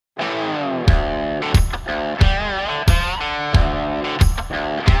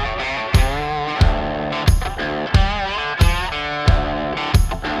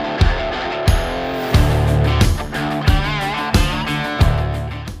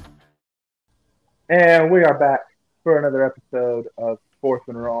And we are back for another episode of Fourth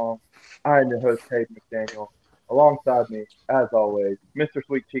and Wrong. I am your host, Hayden McDaniel. Alongside me, as always, Mr.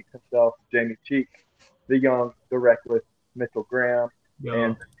 Sweet Cheeks himself, Jamie Cheek, the young, the reckless Mitchell Graham, and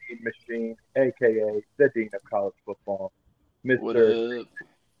Yo, the Dean Machine, aka the Dean of College Football, What Mr. up?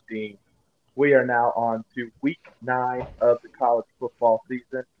 Dean. We are now on to week 9 of the college football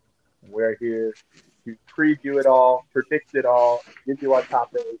season. We're here to preview it all, predict it all, give you our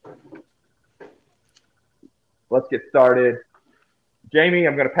top 8. Let's get started. Jamie,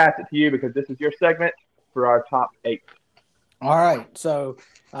 I'm going to pass it to you because this is your segment for our top 8. All right. So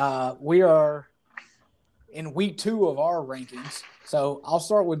we are in week 2 of our rankings. So I'll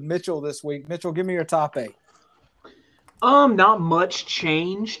start with Mitchell this week. Mitchell, give me your top 8. not much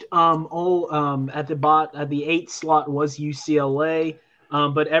changed. All at the eighth slot was UCLA,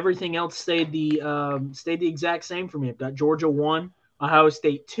 but everything else stayed the exact same for me. I've got Georgia 1, Ohio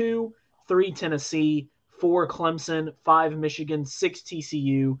State 2, 3 Tennessee, 4 Clemson, 5 Michigan, 6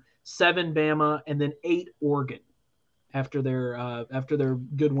 TCU, 7 Bama, and then 8 Oregon. After their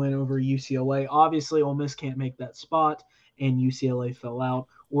good win over UCLA, obviously Ole Miss can't make that spot, and UCLA fell out.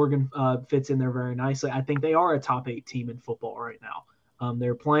 Oregon fits in there very nicely. I think they are a top 8 team in football right now.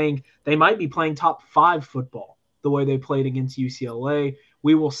 They might be playing top 5 football the way they played against UCLA.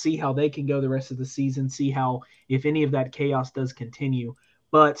 We will see how they can go the rest of the season, see how, if any of that chaos does continue.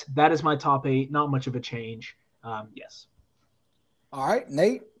 But that is my top 8. Not much of a change. Yes. All right,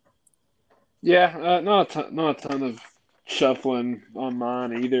 Nate. Yeah, not a ton of shuffling on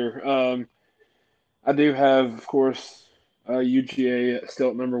mine either. I do have, of course, UGA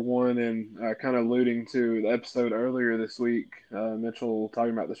still at number one, and kind of alluding to the episode earlier this week, Mitchell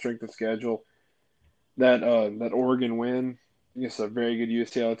talking about the strength of schedule. That Oregon win against a very good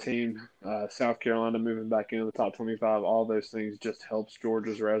UCLA team, South Carolina moving back into the top 25, all those things just helps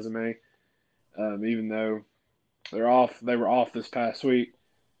Georgia's resume. Even though they were off this past week.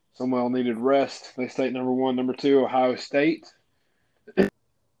 Some well needed rest. They stayed number one. Number two, Ohio State.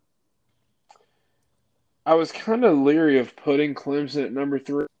 I was kind of leery of putting Clemson at number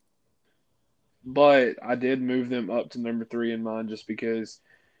three, but I did move them up to number three in mine just because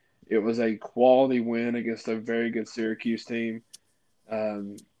it was a quality win against a very good Syracuse team.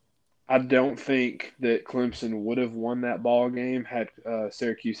 Um, I don't think that Clemson would have won that ball game had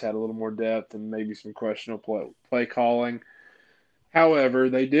Syracuse had a little more depth and maybe some questionable play calling. However,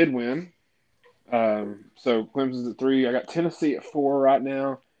 they did win. So Clemson's at three. I got Tennessee at four right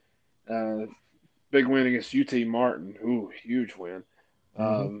now. Uh, Big win against UT Martin. Ooh, huge win.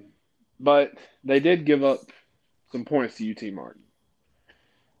 Mm-hmm. But they did give up some points to UT Martin.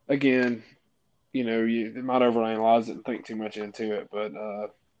 Again, you might overanalyze it and think too much into it, but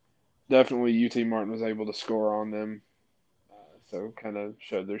definitely UT Martin was able to score on them. So kind of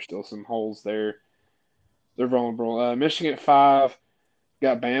showed there's still some holes there. They're vulnerable. Michigan at five,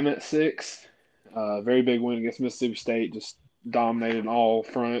 got Bama at six. Very big win against Mississippi State. Just dominated all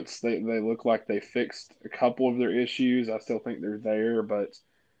fronts. They look like they fixed a couple of their issues. I still think they're there, but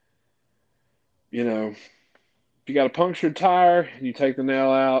if you got a punctured tire and you take the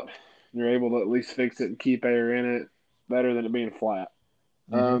nail out, you're able to at least fix it and keep air in it. Better than it being flat.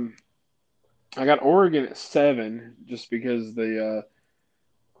 Mm-hmm. I got Oregon at seven just because the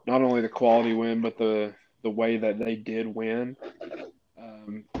not only the quality win, but the way that they did win.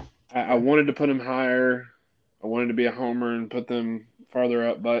 Um, I wanted to put them higher. I wanted to be a homer and put them farther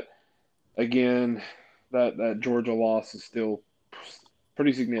up, but again, that Georgia loss is still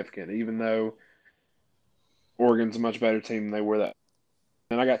pretty significant, even though Oregon's a much better team than they were that.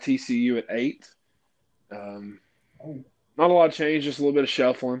 And I got TCU at eight. Um, Not a lot of change, just a little bit of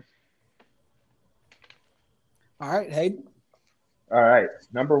shuffling. All right, Hayden. All right.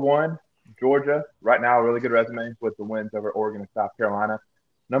 Number 1, Georgia. Right now, a really good resume with the wins over Oregon and South Carolina.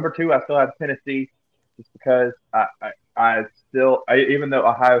 Number 2, I still have Tennessee just because even though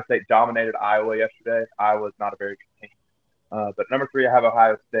Ohio State dominated Iowa yesterday, Iowa's not a very good team. But number 3, I have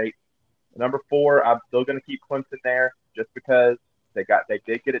Ohio State. Number 4, I'm still going to keep Clemson there just because they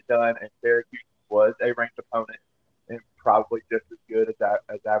did get it done, and Syracuse was a ranked opponent and probably just as good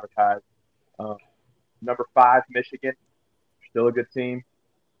as advertised. Um, Number 5, Michigan, still a good team,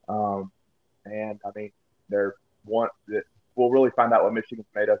 and I mean they're one. We'll really find out what Michigan's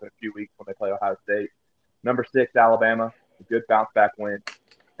made of in a few weeks when they play Ohio State. Number 6, Alabama, a good bounce back win,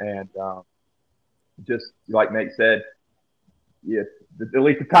 and just like Nate said, yes, at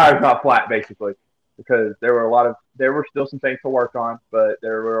least the tire's not flat, basically, because there were still some things to work on, but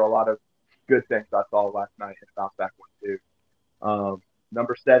there were a lot of good things I saw last night in bounce back win too.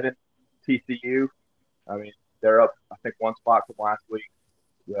 Number 7, TCU. I mean, they're up, I think, one spot from last week.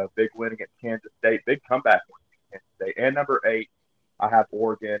 big win against Kansas State, big comeback win against Kansas State. And number 8, I have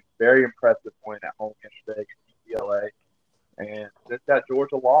Oregon. Very impressive win at home yesterday against UCLA. And since that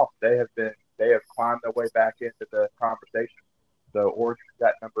Georgia loss, they have climbed their way back into the conversation. So Oregon is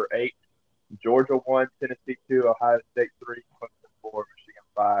at number 8. Georgia 1, Tennessee 2, Ohio State 3, Clemson 4, Michigan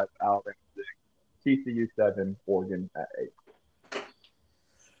 5, Alabama 6, TCU 7, Oregon at 8.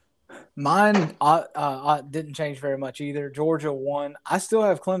 Mine didn't change very much either. Georgia 1. I still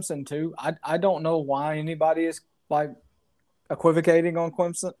have Clemson 2. I don't know why anybody is like equivocating on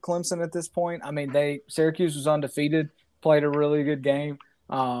Clemson at this point. I mean, Syracuse was undefeated, played a really good game.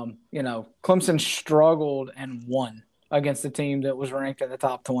 Clemson struggled and won against a team that was ranked in the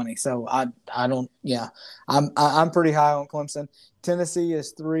top 20. So I'm pretty high on Clemson. Tennessee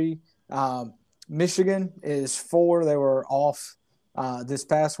is 3. Michigan is 4. They were off this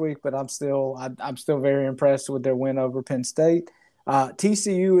past week, but I'm still very impressed with their win over Penn State.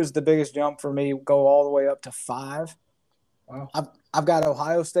 TCU is the biggest jump for me. Go all the way up to 5. Wow. I've got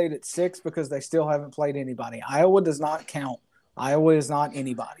Ohio State at 6 because they still haven't played anybody. Iowa does not count. Iowa is not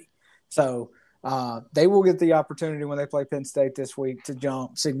anybody. So they will get the opportunity when they play Penn State this week to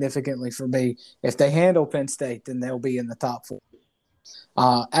jump significantly for me. If they handle Penn State, then they'll be in the top 4.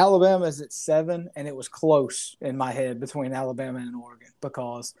 Alabama is at 7, and it was close in my head between Alabama and Oregon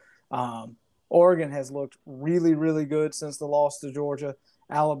because Oregon has looked really, really good since the loss to Georgia.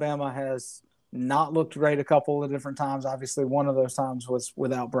 Alabama has not looked great a couple of different times. Obviously, one of those times was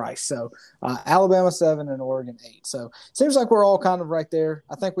without Bryce. So Alabama 7 and Oregon 8. So seems like we're all kind of right there.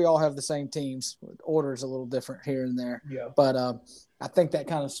 I think we all have the same teams. Orders a little different here and there. Yeah. But I think that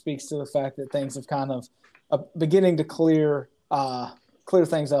kind of speaks to the fact that things have kind of beginning to clear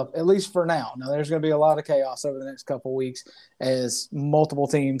things up, at least for now. Now, there's going to be a lot of chaos over the next couple of weeks as multiple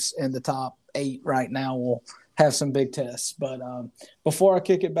teams in the top 8 right now will have some big tests. But before I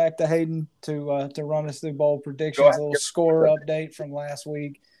kick it back to Hayden to run us through bowl predictions, a little score update from last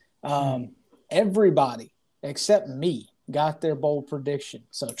week. Everybody except me got their bowl prediction.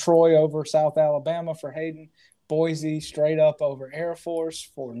 So Troy over South Alabama for Hayden, Boise straight up over Air Force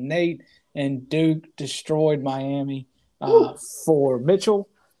for Nate, and Duke destroyed Miami for Mitchell.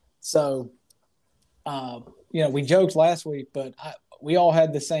 So, we joked last week, but we all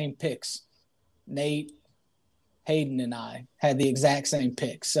had the same picks. Nate, Hayden, and I had the exact same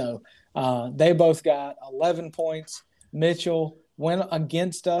picks. So they both got 11 points. Mitchell went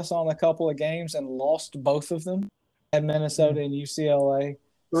against us on a couple of games and lost both of them. Had Minnesota and UCLA.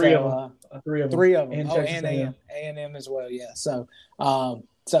 Three of them. Three of them. And and A&M as well, yeah. So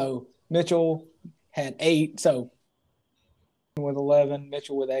Mitchell had 8. So with 11,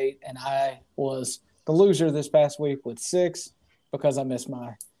 Mitchell with 8, and I was the loser this past week with 6 because I missed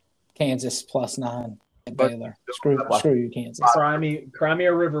my Kansas +9 at Baylor. Screw you, Kansas. Cry me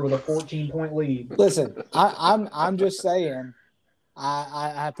a river with a 14-point lead. Listen, I'm just saying,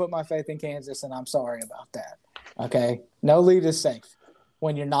 I put my faith in Kansas, and I'm sorry about that. Okay, no lead is safe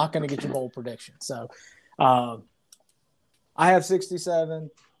when you're not going to get your bowl prediction. So, I have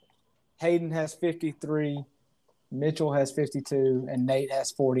 67. Hayden has 53. Mitchell has 52, and Nate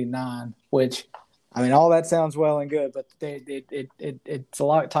has 49, which, I mean, all that sounds well and good, but it's a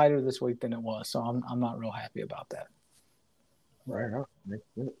lot tighter this week than it was, so I'm not real happy about that. Right on. Makes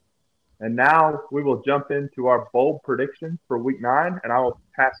sense. And now we will jump into our bold predictions for Week 9, and I will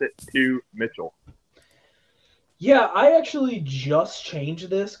pass it to Mitchell. Yeah, I actually just changed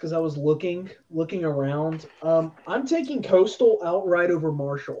this because I was looking around. I'm taking Coastal outright over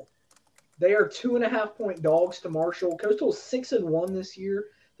Marshall. They are 2.5-point dogs to Marshall. Coastal's 6-1 this year.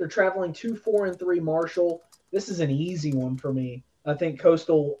 They're traveling to 4-3 Marshall. This is an easy one for me. I think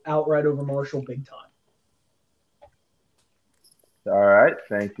Coastal outright over Marshall big time. All right.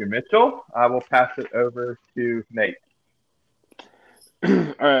 Thank you, Mitchell. I will pass it over to Nate.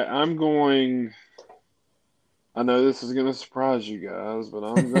 All right. I know this is going to surprise you guys, but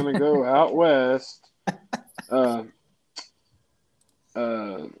I'm going to go out west.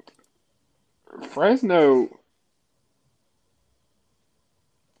 Fresno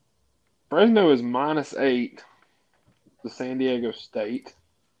is -8 to San Diego State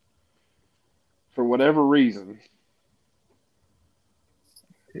for whatever reason.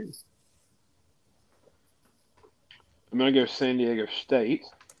 I'm going to go San Diego State.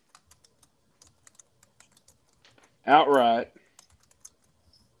 Outright.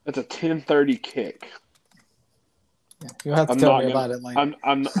 That's a 10:30 kick. Yeah, you'll have to tell me about it later.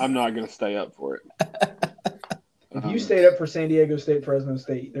 I'm not going to stay up for it. If you stayed up for San Diego State, Fresno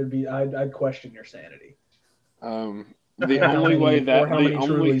State, I'd question your sanity. The only way that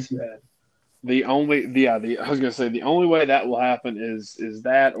Trulies you had. I was gonna say the only way that will happen is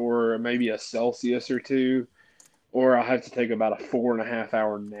that, or maybe a Celsius or two, or I'll have to take about a 4.5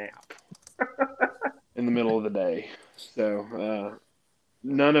 hour nap in the middle of the day. So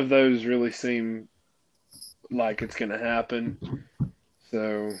none of those really seem like it's gonna happen.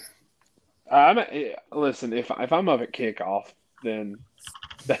 So listen, if I'm up at kickoff, then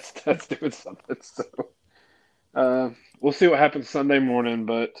that's doing something. So we'll see what happens Sunday morning,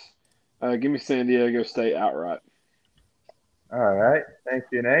 but give me San Diego State outright. All right. Thank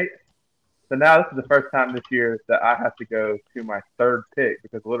you, Nate. So now this is the first time this year that I have to go to my third pick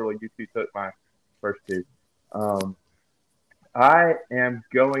because literally you two took my first two. I am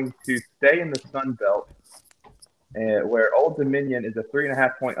going to stay in the Sun Belt, where Old Dominion is a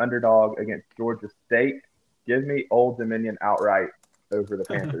 3.5 point underdog against Georgia State. Give me Old Dominion outright over the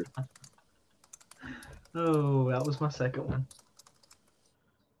Panthers. Oh, that was my second one.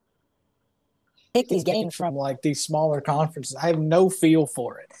 Pick these games from like these smaller conferences. I have no feel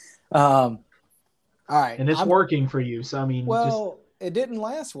for it. All right, And it's working for you. So I mean, it didn't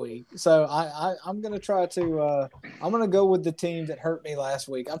last week. So I'm gonna try to. I'm gonna go with the team that hurt me last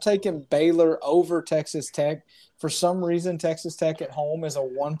week. I'm taking Baylor over Texas Tech. For some reason, Texas Tech at home is a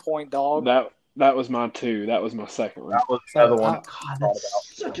 1-point dog. That was mine too. That was my second one. That was another one. God,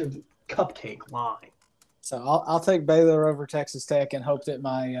 that's such a cupcake line. So I'll take Baylor over Texas Tech and hope that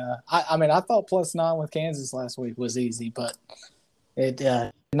my I thought +9 with Kansas last week was easy, but it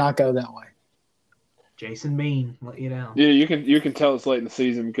did not go that way. Jason Bean let you down. Yeah, you can tell it's late in the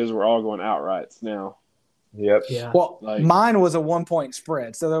season because we're all going outrights now. Yep. Yeah. Well, mine was a 1-point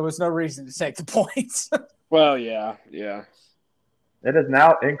spread, so there was no reason to take the points. Well, yeah. It has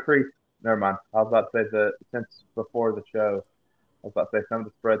now increased. Never mind. I was about to say since before the show, I was about to say some of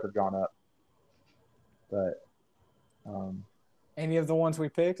the spreads have gone up. But any of the ones we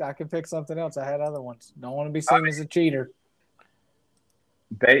picked, I could pick something else. I had other ones. Don't want to be seen as a cheater.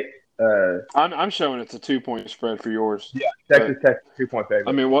 I'm showing it's a 2-point spread for yours. Yeah, Texas Tech 2-point favorite.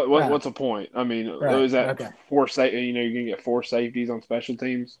 I mean, what's a point? I mean, is that okay. 4 you're gonna get 4 safeties on special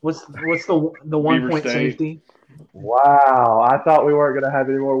teams? What's the 1-point safety? Wow, I thought we weren't gonna have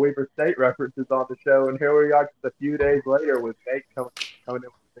any more Weber State references on the show, and here we are just a few days later with Nate coming in with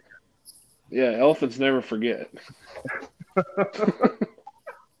the finger. Yeah, elephants never forget.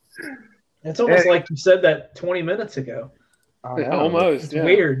 It's almost like you said that 20 minutes ago. Almost. It's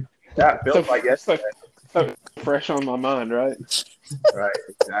weird. That feels like yesterday. So fresh on my mind, right? Right,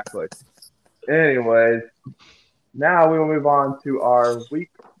 exactly. Anyways, now we will move on to our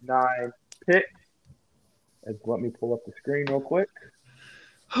Week 9 pick. Let me pull up the screen real quick.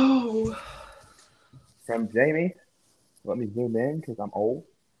 Oh. From Jamie. Let me zoom in because I'm old.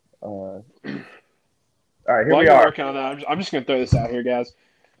 All right, here we are. Working on that. I'm just going to throw this out here, guys.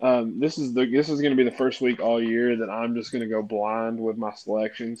 This is going to be the first week all year that I'm just going to go blind with my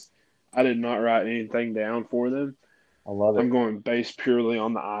selections. I did not write anything down for them. I love it. I'm going based purely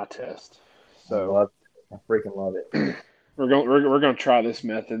on the eye test. So I freaking love it. We're going to try this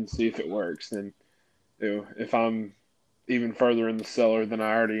method and see if it works. And if I'm even further in the cellar than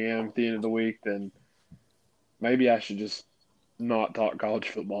I already am at the end of the week, then maybe I should just not talk college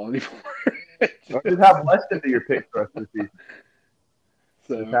football anymore. Just have Weston do your picks the rest of the season.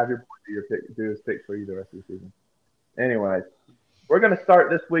 So just have your boy do his picks for you the rest of the season. Anyways, we're going to start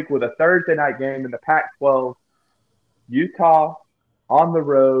this week with a Thursday night game in the Pac-12. Utah on the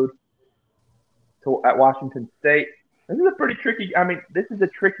road at Washington State. This is a pretty tricky. I mean, this is a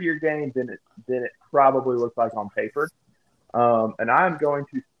trickier game than it probably looks like on paper. And I'm going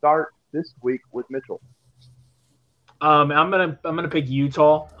to start this week with Mitchell. I'm gonna pick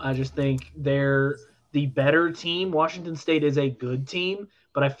Utah. I just think they're the better team. Washington State is a good team,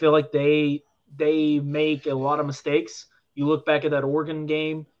 but I feel like they make a lot of mistakes. You look back at that Oregon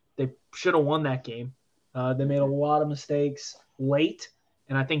game, they should have won that game. They made a lot of mistakes late,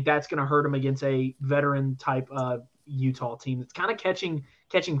 and I think that's going to hurt them against a veteran type Utah team that's kind of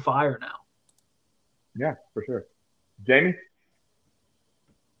catching fire now. Yeah, for sure. Jamie?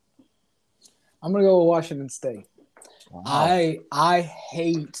 I'm going to go with Washington State. Wow. I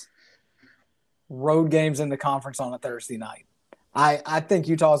hate road games in the conference on a Thursday night. I think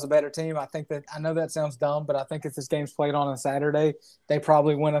Utah is a better team. I know that sounds dumb, but I think if this game's played on a Saturday, they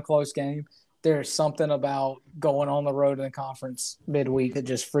probably win a close game. There's something about going on the road in the conference midweek that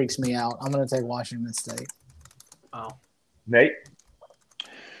just freaks me out. I'm going to take Washington State. Wow. Nate?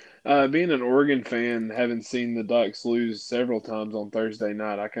 Being an Oregon fan, having seen the Ducks lose several times on Thursday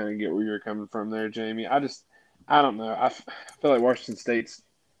night, I kind of get where you're coming from there, Jamie. I don't know. I feel like Washington State's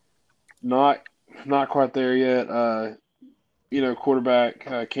not quite there yet.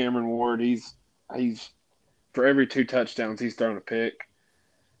 quarterback Cameron Ward, he's for every 2 touchdowns he's thrown a pick.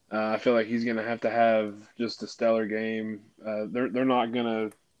 I feel like he's going to have just a stellar game. They're not going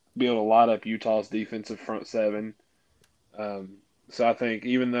to be able to light up Utah's defensive front seven. So I think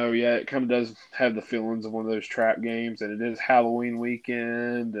even though, it kind of does have the feelings of one of those trap games, and it is Halloween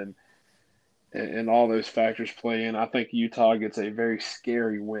weekend, and all those factors play in, I think Utah gets a very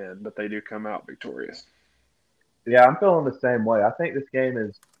scary win, but they do come out victorious. Yeah, I'm feeling the same way. I think this game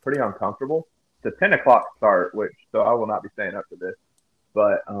is pretty uncomfortable. It's a 10 o'clock start, so I will not be staying up for this.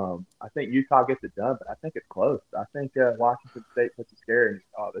 But I think Utah gets it done, but I think it's close. I think Washington State puts a scare in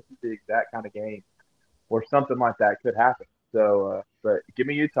Utah. This is the exact kind of game where something like that could happen. So, but give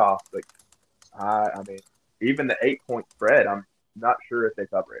me Utah. Like, I mean, even the 8-point spread, I'm not sure if they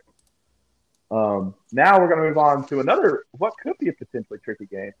cover it. Now we're going to move on to another, what could be a potentially tricky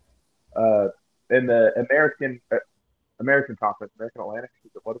game. In the American Conference, American Atlantic,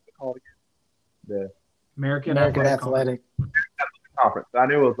 what is it called again? The American Athletic Conference. I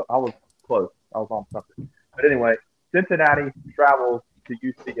knew I was close. I was on something. But anyway, Cincinnati travels to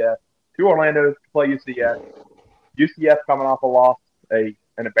UCF, to Orlando to play UCF. UCF coming off a loss, an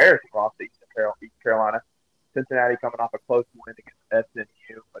embarrassing loss to East Carolina. Cincinnati coming off a close win against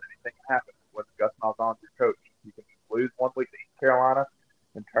SMU, but anything can happen when Gus Malzahn's your coach. You can lose one week to East Carolina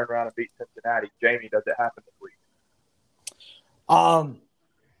and turn around and beat Cincinnati. Jamie, does it happen this week?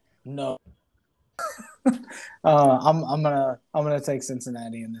 No. I'm gonna take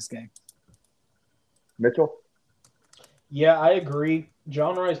Cincinnati in this game. Mitchell? Yeah, I agree.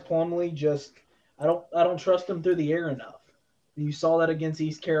 John Rice Plumlee I don't trust him through the air enough. You saw that against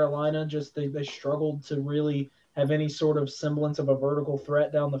East Carolina. Just they struggled to really have any sort of semblance of a vertical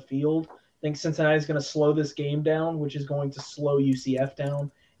threat down the field. I think Cincinnati's going to slow this game down, which is going to slow UCF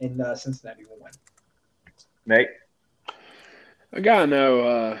down, and Cincinnati will win. Nate? A guy I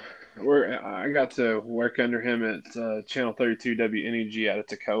know, I got to work under him at Channel 32 WNEG out of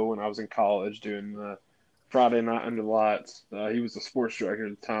Tacoma when I was in college doing Friday Night Under the Lights. He was the sports director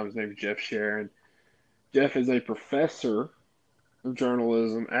at the time. His name is Jeff Sharon. Jeff is a professor of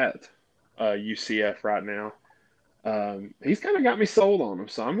journalism at UCF right now. He's kind of got me sold on him,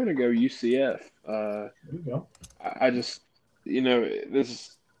 so I'm going to go UCF. There you go. I just,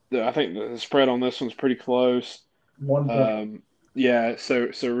 I think the spread on this one's pretty close. 1 point. Yeah, so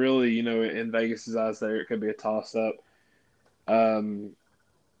really, in Vegas's eyes, there it could be a toss-up. I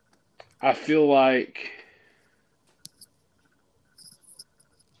feel like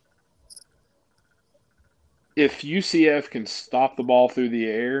if UCF can stop the ball through the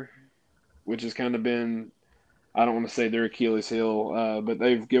air, which has kind of been, I don't want to say their Achilles heel, but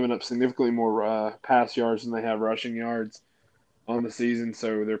they've given up significantly more pass yards than they have rushing yards on the season,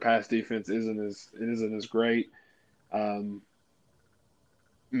 so their pass defense isn't as great.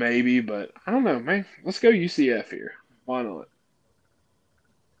 Maybe, but I don't know, man. Let's go UCF here. Why not?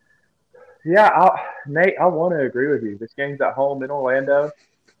 Yeah, Nate, I want to agree with you. This game's at home in Orlando.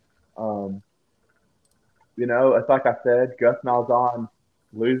 It's like I said, Gus Malzahn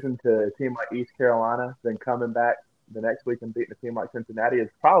losing to a team like East Carolina, then coming back the next week and beating a team like Cincinnati is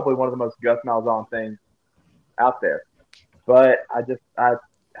probably one of the most Gus Malzahn things out there. But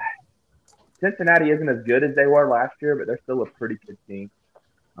Cincinnati isn't as good as they were last year, but they're still a pretty good team.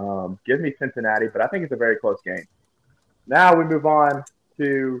 Give me Cincinnati, but I think it's a very close game. Now we move on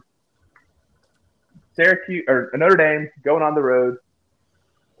to Syracuse or Notre Dame going on the road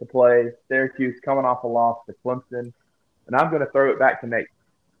to play Syracuse, coming off a loss to Clemson, and I'm going to throw it back to Nate.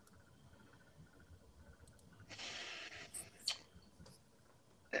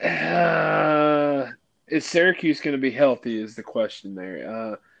 Is Syracuse going to be healthy is the question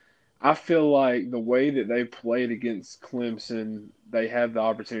there. I feel like the way that they played against Clemson, they have the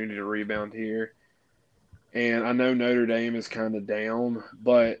opportunity to rebound here. And I know Notre Dame is kind of down,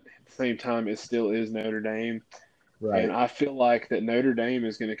 but at the same time, it still is Notre Dame. Right. And I feel like that Notre Dame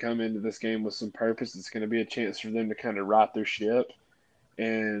is going to come into this game with some purpose. It's going to be a chance for them to kind of right their ship.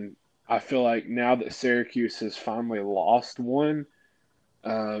 And I feel like now that Syracuse has finally lost one,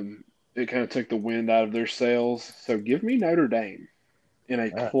 it kind of took the wind out of their sails. So give me Notre Dame in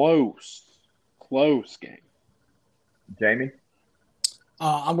a close game. Jamie?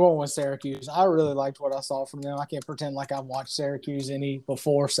 I'm going with Syracuse. I really liked what I saw from them. I can't pretend like I've watched Syracuse any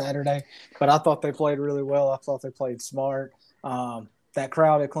before Saturday, but I thought they played really well. I thought they played smart. That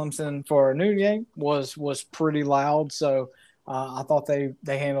crowd at Clemson for a noon game was pretty loud, so I thought they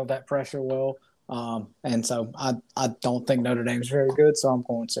handled that pressure well. And so I don't think Notre Dame's very good, so I'm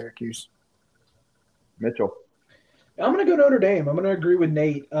going Syracuse. Mitchell? I'm going to go Notre Dame. I'm going to agree with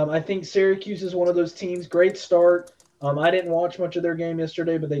Nate. I think Syracuse is one of those teams, great start. I didn't watch much of their game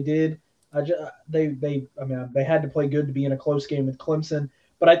yesterday, but they did. They had to play good to be in a close game with Clemson.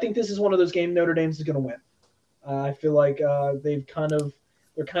 But I think this is one of those games Notre Dame's is going to win. I feel like they're kind of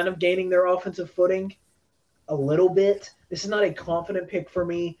gaining their offensive footing a little bit. This is not a confident pick for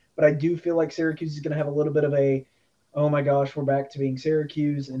me, but I do feel like Syracuse is going to have a little bit of a, oh my gosh, we're back to being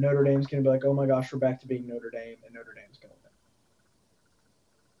Syracuse, and Notre Dame's going to be like, oh my gosh, we're back to being Notre Dame, and Notre Dame's going to win.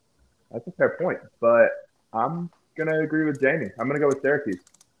 That's a fair point, but I'm going to agree with Jamie. I'm going to go with Syracuse.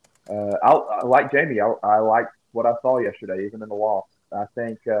 I like Jamie. I like what I saw yesterday, even in the loss. I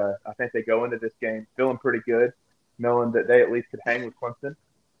think they go into this game feeling pretty good, knowing that they at least could hang with Clemson.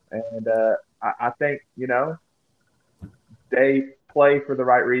 And I think, they play for the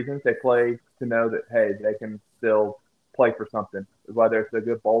right reasons. They play to know that, hey, they can still play for something, whether it's a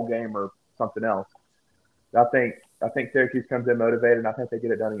good bowl game or something else. I think Syracuse comes in motivated, and I think they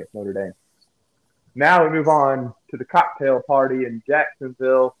get it done against Notre Dame. Now we move on to the cocktail party in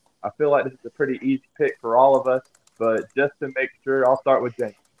Jacksonville. I feel like this is a pretty easy pick for all of us, but just to make sure, I'll start with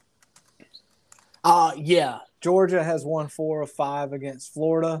James. Yeah, Georgia has won 4 of 5 against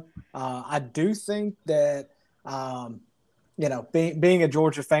Florida. I do think that, being a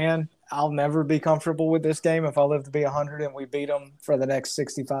Georgia fan, I'll never be comfortable with this game. If I live to be 100 and we beat them for the next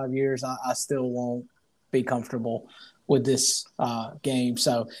 65 years, I still won't be comfortable with this game.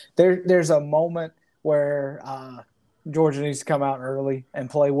 So there's a moment where Georgia needs to come out early and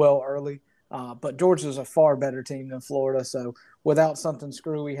play well early. But Georgia's a far better team than Florida. So without something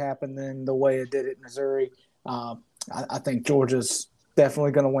screwy happening the way it did at Missouri, I think Georgia's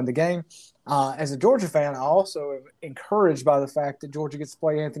definitely going to win the game. As a Georgia fan, I also am encouraged by the fact that Georgia gets to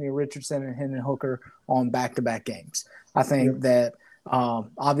play Anthony Richardson and Hendon Hooker on back-to-back games. I think that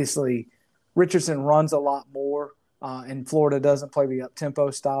obviously Richardson runs a lot more, and Florida doesn't play the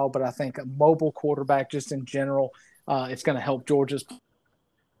up-tempo style, but I think a mobile quarterback just in general, it's going to help Georgia's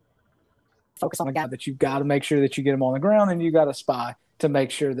focus on a guy that you've got to make sure that you get him on the ground, and you got to spy to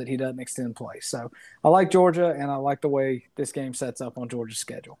make sure that he doesn't extend play. So I like Georgia, and I like the way this game sets up on Georgia's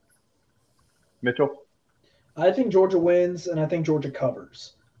schedule. Mitchell? I think Georgia wins, and I think Georgia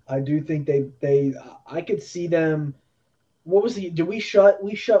covers. I do think I could see them. What was we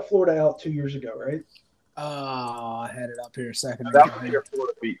shut Florida out 2 years ago, right? I had it up here a second ago. That was the year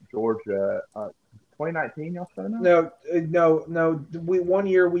Florida beat Georgia. 2019, y'all said that? No. 1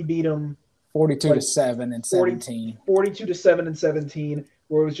 year we beat them 42-7 and 17. 42-7 and 17,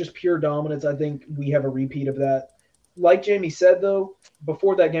 where it was just pure dominance. I think we have a repeat of that. Like Jamie said, though,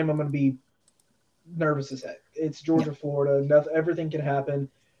 before that game, I'm going to be nervous as heck. It's Georgia, Florida. Everything can happen.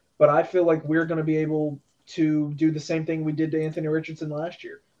 But I feel like we're going to be able to do the same thing we did to Anthony Richardson last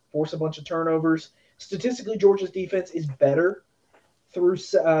year. Force a bunch of turnovers. Statistically, Georgia's defense is better through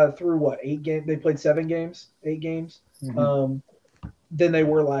what, 8 games? They played 8 games, than they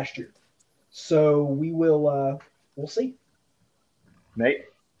were last year. So we'll see. Nate?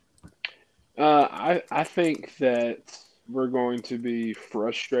 I think that we're going to be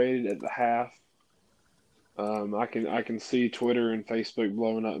frustrated at the half. I can see Twitter and Facebook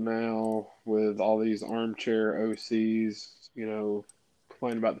blowing up now with all these armchair OCs,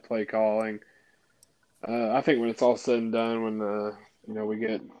 complaining about the play calling. I think when it's all said and done, when we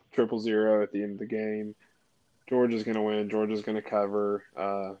get 0-0 at the end of the game, Georgia's going to win. Georgia's going to cover.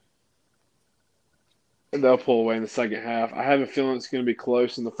 They'll pull away in the second half. I have a feeling it's going to be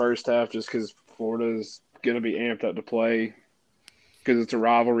close in the first half just because Florida's going to be amped up to play because it's a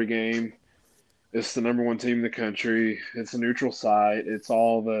rivalry game. It's the number 1 team in the country. It's a neutral site. It's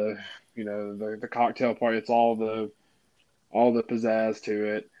all the cocktail party. It's all the pizzazz to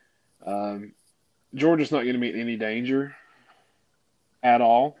it. Georgia's not going to meet any danger at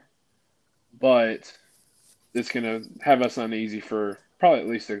all, but it's going to have us uneasy for probably at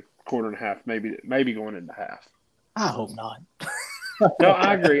least a quarter and a half, maybe going into half. I hope not. No,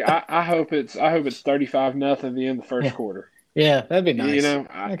 I agree. I hope it's 35-0 at the end of the first quarter. Yeah, that'd be nice.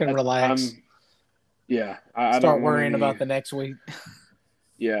 I can relax. I start worrying about the next week.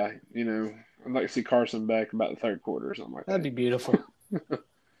 Yeah, I'd like to see Carson back about the third quarter or something like that. That'd be beautiful.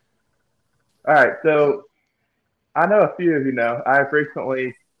 All right, so I know a few of you know I've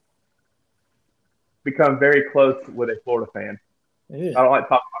recently become very close with a Florida fan. Yeah. I don't like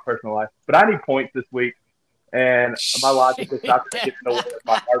talking about my personal life, but I need points this week, and my logic is not going to get in the way of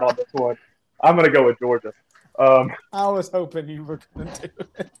my heart on this one. I'm going to go with Georgia. I was hoping you were going to do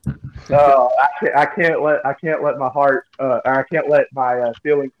it. No, I can't let my heart, or I can't let my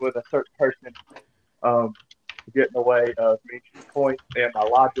feelings with a certain person get in the way of me points and my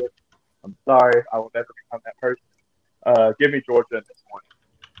logic. I'm sorry, I will never become that person. Give me Georgia in this one.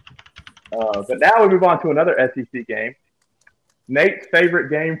 But now we move on to another SEC game. Nate's favorite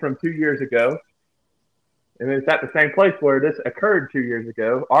game from 2 years ago. And it's at the same place where this occurred 2 years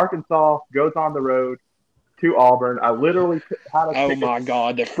ago. Arkansas goes on the road to Auburn. I literally had a Oh my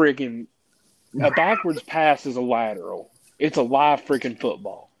God, the freaking a backwards pass is a lateral. It's a live freaking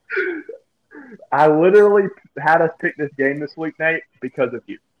football. I literally had us pick this game this week, Nate, because of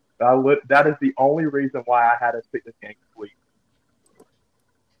you. That is the only reason why I had us pick this game this week.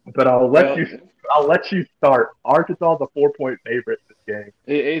 But I'll let you start. Arkansas is a 4-point favorite in this game.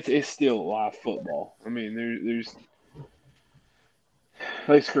 It's still live football. I mean, there's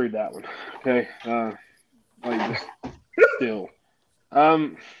they screwed that one. Okay, like just still.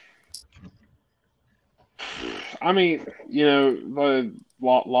 I mean, the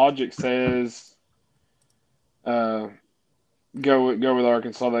logic says, go with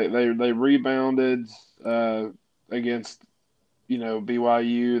Arkansas. They rebounded against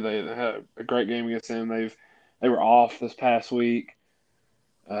BYU. They had a great game against them. They were off this past week.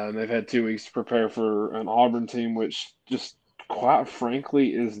 They've had 2 weeks to prepare for an Auburn team, which just quite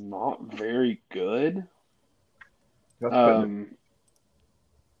frankly is not very good. And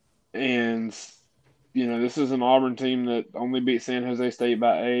this is an Auburn team that only beat San Jose State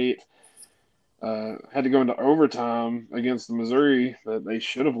by 8. Had to go into overtime against the Missouri, but they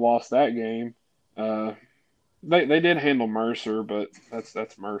should have lost that game. They did handle Mercer, but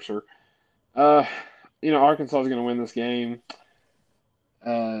that's Mercer. Arkansas is going to win this game.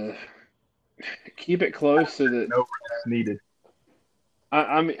 Keep it close so that no rest needed.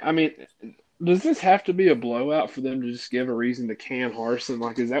 I mean, does this have to be a blowout for them to just give a reason to can Harsin?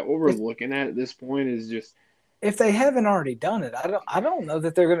 Like, is that what we're looking at this point? Is just if they haven't already done it, I don't know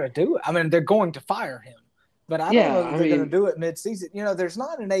that they're going to do it. I mean, they're going to fire him, but I don't know that they're going to do it mid-season. There's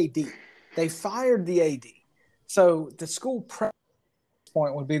not an AD. They fired the AD, so the school prep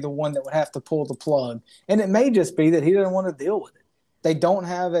point would be the one that would have to pull the plug, and it may just be that he doesn't want to deal with it. They don't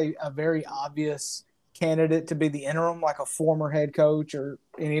have a very obvious candidate to be the interim, like a former head coach or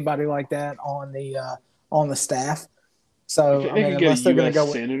anybody like that on the staff. So unless they're going to go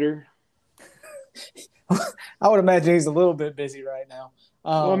senator. I would imagine he's a little bit busy right now.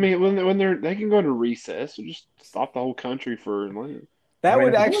 Well, I mean, when they can go to recess, or just stop the whole country for that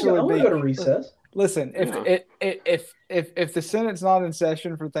would actually be go to recess. Listen, if the Senate's not in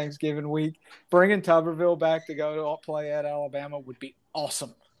session for Thanksgiving week, bringing Tuberville back to go to play at Alabama would be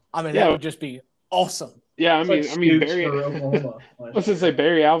awesome. I mean, that would just be awesome. Yeah, I mean, Barry. Let's just say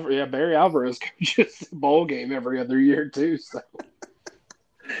Barry Alvarez. Yeah, Barry Alvarez coaches the bowl game every other year too. So.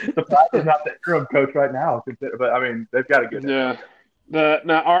 The fact is not the interim coach right now, but I mean, they've got to get it.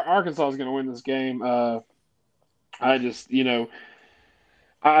 Yeah, Arkansas is going to win this game.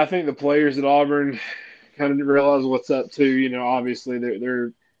 I think the players at Auburn kind of realize what's up too. Obviously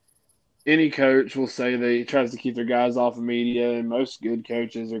they're any coach will say they tries to keep their guys off of media, and most good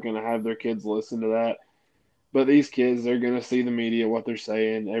coaches are going to have their kids listen to that. But these kids, they're going to see the media, what they're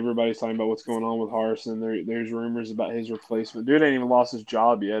saying. Everybody's talking about what's going on with Harsin. There's rumors about his replacement. Dude ain't even lost his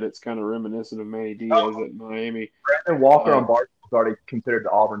job yet. It's kind of reminiscent of Manny Diaz at Miami. Brandon Walker on Barstool is already considered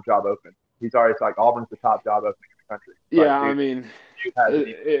the Auburn job open. He's already like Auburn's the top job opening in the country. Yeah, I mean,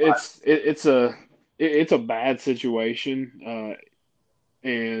 it's a bad situation,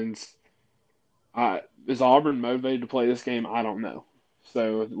 and is Auburn motivated to play this game? I don't know.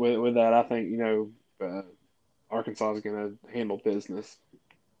 So with that, I think Arkansas is going to handle business.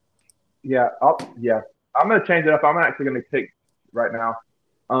 Yeah, I'm going to change it up. I'm actually going to take right now.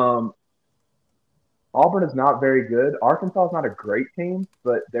 Auburn is not very good. Arkansas is not a great team,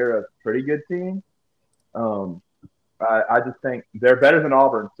 but they're a pretty good team. I just think they're better than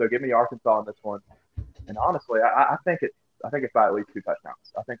Auburn, so give me Arkansas on this one. And honestly, I think it's by at least 2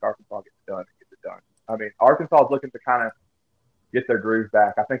 touchdowns. I think Arkansas gets it done. I mean, Arkansas is looking to kind of get their groove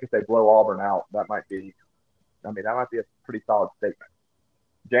back. I think if they blow Auburn out, that might be a pretty solid statement.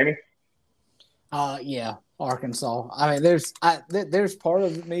 Jamie? Yeah, Arkansas. I mean, there's part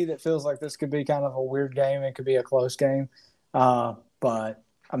of me that feels like this could be kind of a weird game. It could be a close game. But,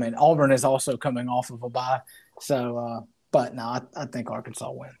 I mean, Auburn is also coming off of a bye. So, but no, I think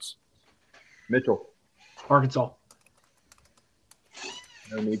Arkansas wins. Mitchell? Arkansas.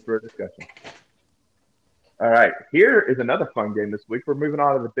 No need for a discussion. All right, here is another fun game this week. We're moving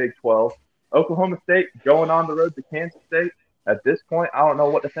on to the Big 12. Oklahoma State going on the road to Kansas State. At this point, I don't know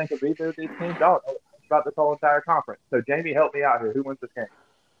what to think of either of these teams. I don't know what to think about this whole entire conference. So, Jamie, help me out here. Who wins this game?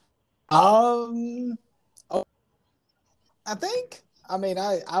 I think. I mean,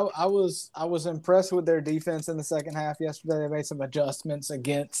 I was impressed with their defense in the second half yesterday. They made some adjustments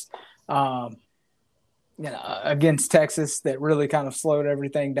against, against Texas that really kind of slowed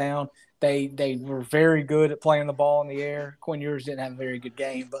everything down. They were very good at playing the ball in the air. Quinn Ewers didn't have a very good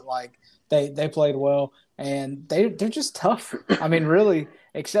game, but like they played well, and they're just tough. I mean, really,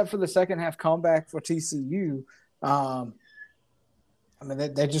 except for the second half comeback for TCU. I mean,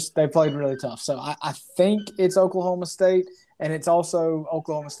 they played really tough. So I think it's Oklahoma State, and it's also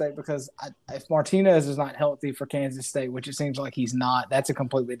Oklahoma State because if Martinez is not healthy for Kansas State, which it seems like he's not, that's a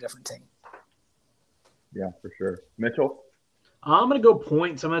completely different team. Yeah, for sure. Mitchell? I'm going to go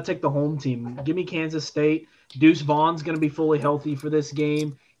points. I'm going to take the home team. Give me Kansas State. Deuce Vaughn's going to be fully healthy for this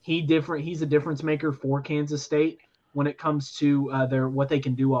game. He's a difference maker for Kansas State when it comes to what they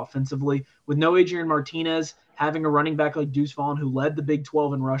can do offensively. With no Adrian Martinez, having a running back like Deuce Vaughn, who led the Big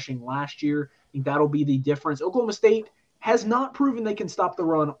 12 in rushing last year, I think that'll be the difference. Oklahoma State has not proven they can stop the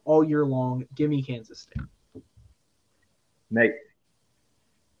run all year long. Give me Kansas State. Nate?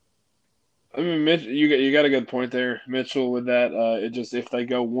 I mean, Mitch, you got a good point there, Mitchell. With that, if they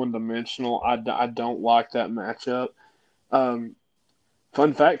go one dimensional, I don't like that matchup.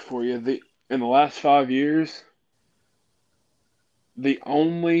 Fun fact for you: in the last 5 years, the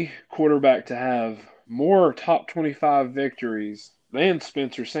only quarterback to have more top 25 victories than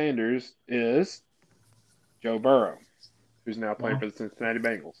Spencer Sanders is Joe Burrow, who's now playing for the Cincinnati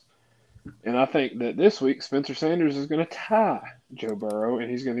Bengals. And I think that this week, Spencer Sanders is going to tie Joe Burrow, and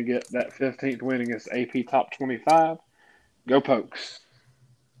he's going to get that 15th win against AP Top 25. Go Pokes.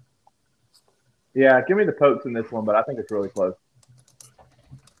 Yeah, give me the Pokes in this one, but I think it's really close.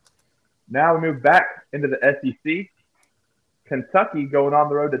 Now we move back into the SEC. Kentucky going on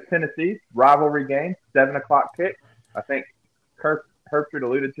the road to Tennessee. Rivalry game, 7 o'clock kick. I think Herbstreit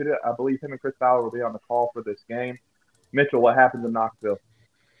alluded to it. I believe him and Chris Fowler will be on the call for this game. Mitchell, what happens in Knoxville?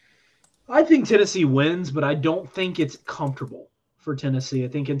 I think Tennessee wins, but I don't think it's comfortable for Tennessee. I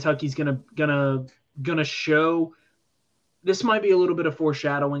think Kentucky's gonna show. This might be a little bit of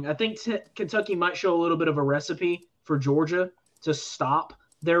foreshadowing. I think Kentucky might show a little bit of a recipe for Georgia to stop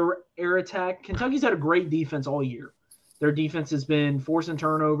their air attack. Kentucky's had a great defense all year. Their defense has been forcing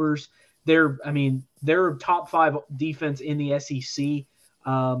turnovers. They're top 5 defense in the SEC.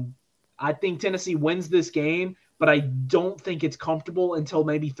 I think Tennessee wins this game, but I don't think it's comfortable until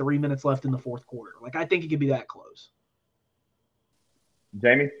maybe 3 minutes left in the fourth quarter. Like, I think it could be that close.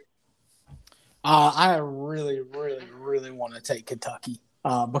 Jamie? I really, really, really want to take Kentucky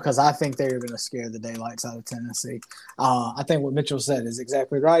because I think they're going to scare the daylights out of Tennessee. I think what Mitchell said is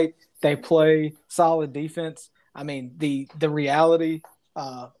exactly right. They play solid defense. I mean, the reality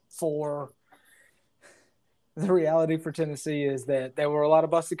for Tennessee is that there were a lot of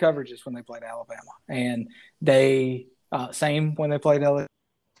busted coverages when they played Alabama, and they same when they played LSU.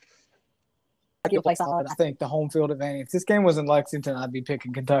 Play solid. I think the home field advantage. If this game was in Lexington, I'd be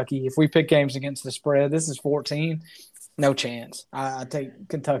picking Kentucky. If we pick games against the spread, this is 14. No chance. I take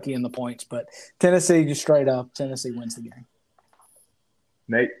Kentucky in the points, but Tennessee just straight up. Tennessee wins the game.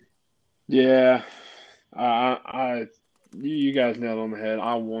 Nate? Yeah, you guys nailed it on the head.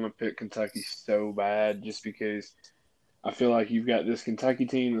 I want to pick Kentucky so bad just because I feel like you've got this Kentucky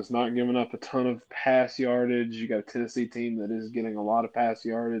team that's not giving up a ton of pass yardage. You got a Tennessee team that is getting a lot of pass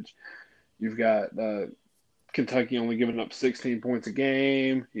yardage. You've got Kentucky only giving up 16 points a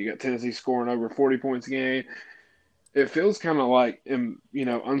game. You got Tennessee scoring over 40 points a game. It feels kind of like,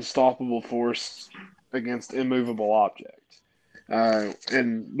 unstoppable force against immovable object.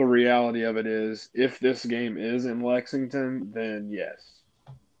 And the reality of it is, if this game is in Lexington, then yes,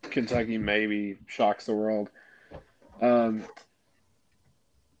 Kentucky maybe shocks the world. I'm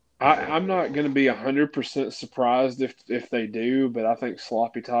not going to be 100% surprised if they do, but I think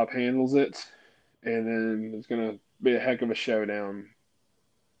Sloppy Top handles it, and then it's going to be a heck of a showdown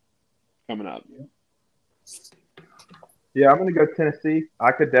coming up. Yeah, I'm going to go Tennessee.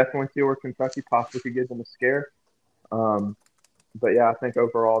 I could definitely see where Kentucky possibly could give them a scare. But, yeah, I think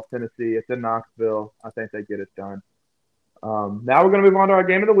overall Tennessee, it's in Knoxville. I think they get it done. Now we're going to move on to our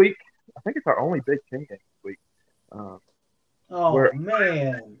game of the week. I think it's our only Big Ten game this week.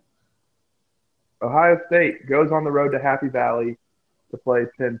 Man. Ohio State goes on the road to Happy Valley to play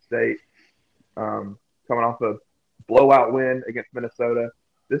Penn State, coming off a blowout win against Minnesota.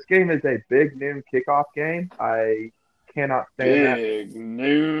 This game is a big noon kickoff game. I cannot stand that. Big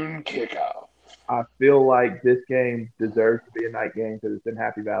noon kickoff. I feel like this game deserves to be a night game because it's in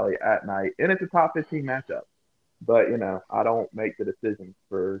Happy Valley at night, and it's a top 15 matchup. But, I don't make the decisions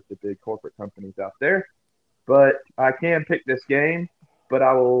for the big corporate companies out there. But I can pick this game, but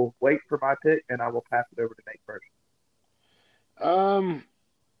I will wait for my pick, and I will pass it over to Nate first.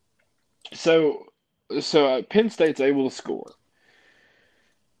 So Penn State's able to score.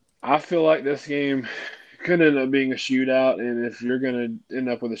 I feel like this game could end up being a shootout, and if you're going to end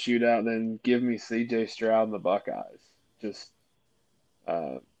up with a shootout, then give me C.J. Stroud and the Buckeyes. Just,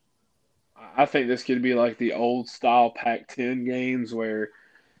 I think this could be like the old style Pac-10 games where,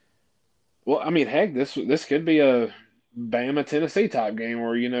 well, I mean, heck, this could be a Bama Tennessee type game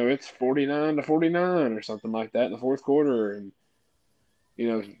where it's 49-49 or something like that in the fourth quarter, and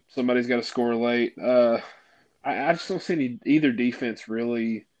somebody's got to score late. I just don't see either defense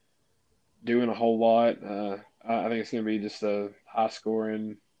really doing a whole lot. I think it's going to be just a high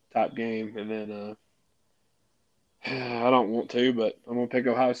scoring type game, and then I don't want to, but I'm going to pick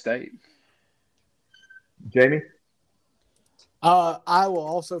Ohio State. Jamie? I will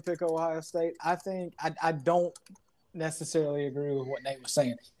also pick Ohio State. I think I don't necessarily agree with what Nate was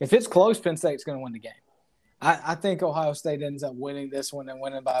saying. If it's close, Penn State's going to win the game. I think Ohio State ends up winning this one and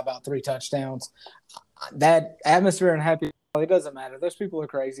winning by about 3 touchdowns. That atmosphere and happy, it doesn't matter. Those people are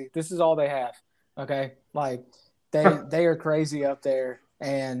crazy. This is all they have. Okay, like they are crazy up there.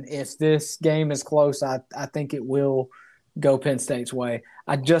 And if this game is close, I think it will go Penn State's way.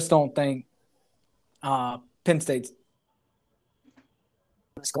 I just don't think Penn State's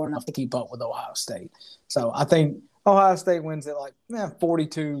scoring enough to keep up with Ohio State. So I think Ohio State wins it like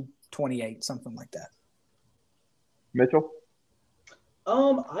 42-28, something like that. Mitchell?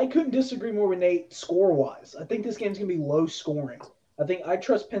 I couldn't disagree more with Nate score-wise. I think this game's going to be low scoring. I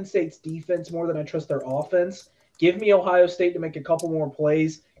trust Penn State's defense more than I trust their offense. Give me Ohio State to make a couple more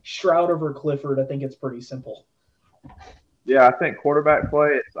plays. Stroud over Clifford, I think it's pretty simple. Yeah, I think quarterback play,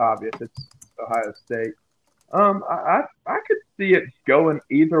 it's obvious. It's Ohio State. I could see it going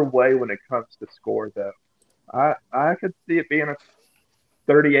either way when it comes to score, though. I could see it being a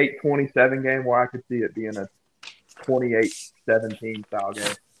 38-27 game, where I could see it being a 28-17 style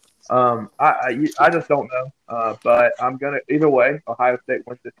game. I just don't know. But I'm gonna either way. Ohio State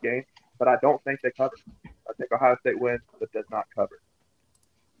wins this game, but I don't think they cover. I think Ohio State wins, but does not cover.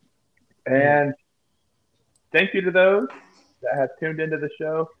 And thank you to those that have tuned into the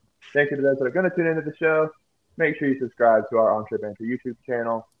show. Thank you to those that are going to tune into the show. Make sure you subscribe to our Entre Banter YouTube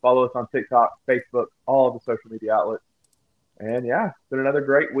channel. Follow us on TikTok, Facebook, all of the social media outlets. And yeah, it's been another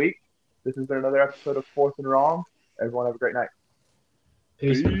great week. This has been another episode of Fourth and Wrong. Everyone have a great night.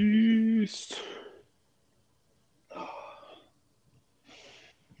 Peace. Peace.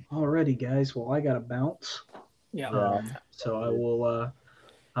 Alrighty, guys. Well, I got to bounce. Yeah. So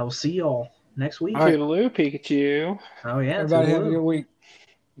I will see y'all next week. Toodaloo, Pikachu. Oh yeah. Everybody have a good week.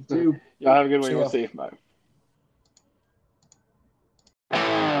 You too. Y'all have a good week. See We'll ya. see you. Bye.